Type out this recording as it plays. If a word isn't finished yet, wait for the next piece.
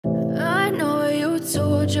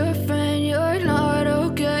told your friend you're not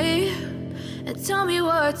okay, and tell me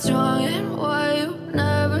what's wrong and why you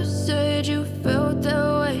never said you felt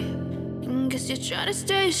that way. And guess you're trying to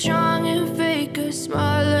stay strong and fake a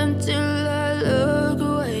smile until I look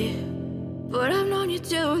away. But I've known you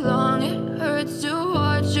too long, it hurts to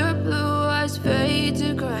watch your blue eyes fade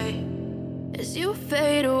to gray as you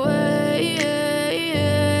fade away,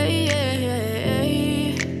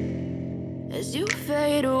 as you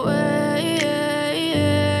fade away.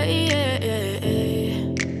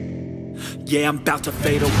 Yeah, I'm about to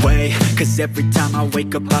fade away, cause every time I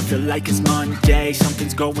wake up I feel like it's Monday.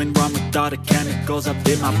 Something's going wrong with all the chemicals up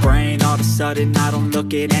in my brain. All of a sudden I don't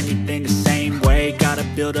look at anything the same way. Got a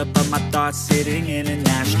buildup of my thoughts sitting in an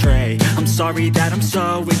ashtray. I'm sorry that I'm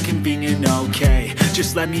so inconvenient, okay.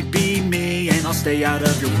 Just let me be me and I'll stay out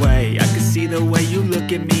of your way. I can see the way you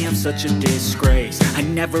look at me, I'm such a disgrace. I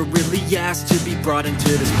never really asked to be brought into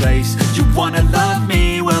this place. You wanna love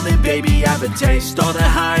me? Well then baby, have a taste. All the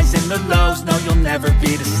highs and the lows, no, you'll never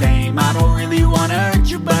be the same. I don't really wanna hurt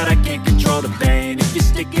you, but I can't control the pain. If you're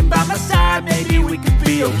sticking by my side, maybe we could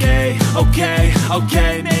be okay. Okay,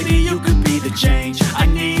 maybe you could be the change I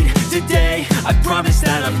need today. I promise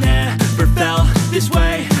that I've never felt this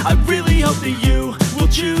way. I really hope that you will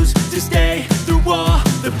choose to stay through all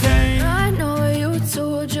the pain. I know you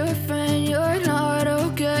told your friend you're not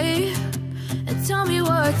okay, and tell me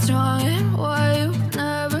what's wrong and why you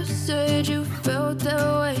never said you felt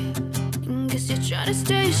that way. Guess you're trying to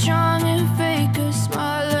stay strong and fake a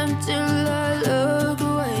smile until I look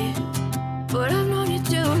away. But I've known you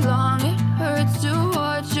too long, it hurts to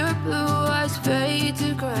watch your blue eyes fade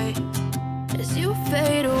to gray as you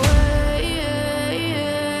fade away,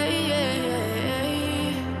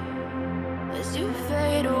 as you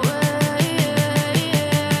fade away,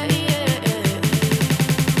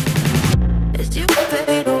 as you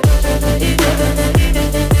fade away.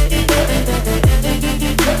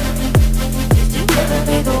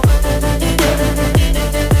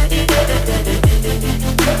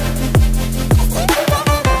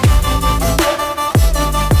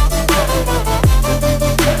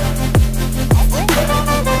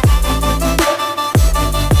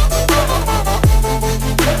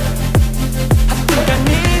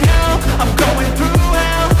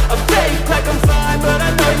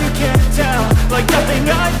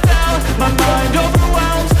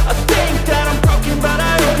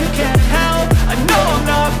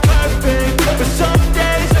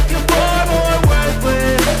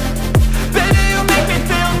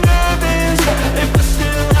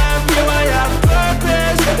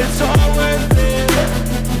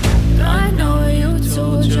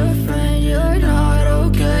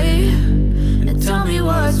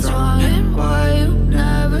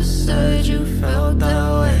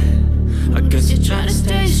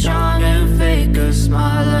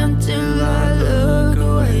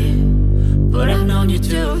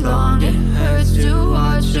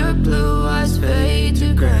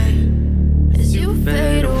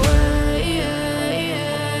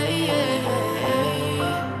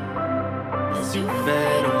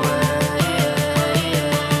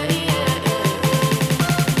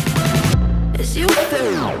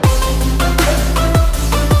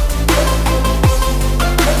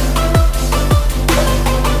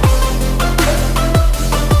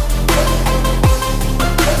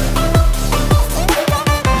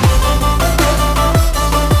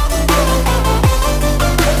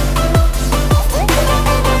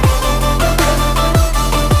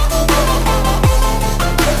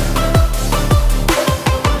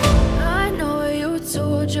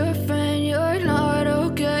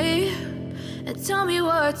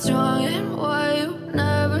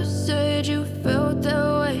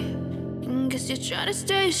 Try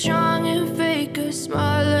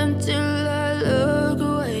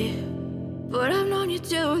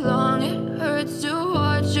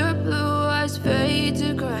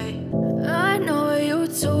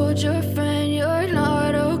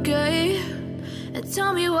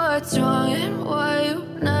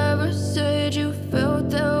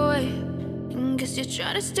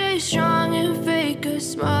to stay strong and fake a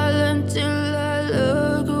smile until I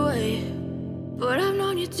look away. But I've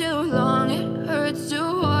known you too long, it hurts to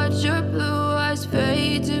watch your blue eyes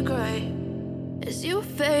fade to gray as you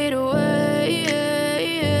fade away,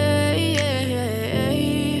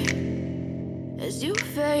 as you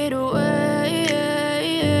fade away.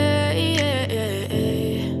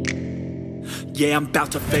 yeah, I'm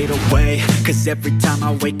about to fade away. Cause every time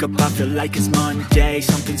I wake up I feel like it's Monday.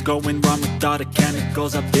 Something's going wrong with all the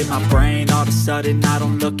chemicals up in my brain. All of a sudden I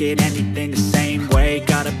don't look at anything the same way.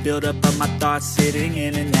 Gotta build up of my thoughts sitting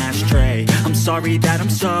in an ashtray. I'm sorry that I'm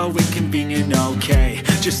so inconvenient, okay.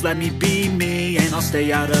 Just let me be me and I'll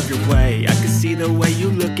stay out of your way. I can see the way you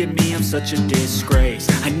look at me, I'm such a disgrace.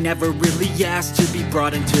 I never really asked to be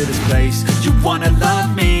brought into this place. You wanna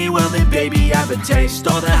love me? Well then baby, have a taste.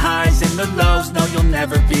 All the highs and the lows, no you'll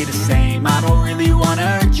never be the same. I don't really wanna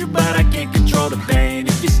hurt you, but I can't control the pain.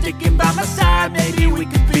 If you're sticking by my side, maybe we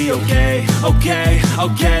could be okay.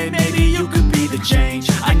 Okay, maybe you could be the change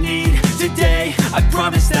I need today. I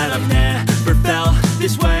promise that I've never felt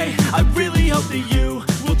this way. I really hope that you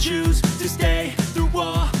will choose to stay.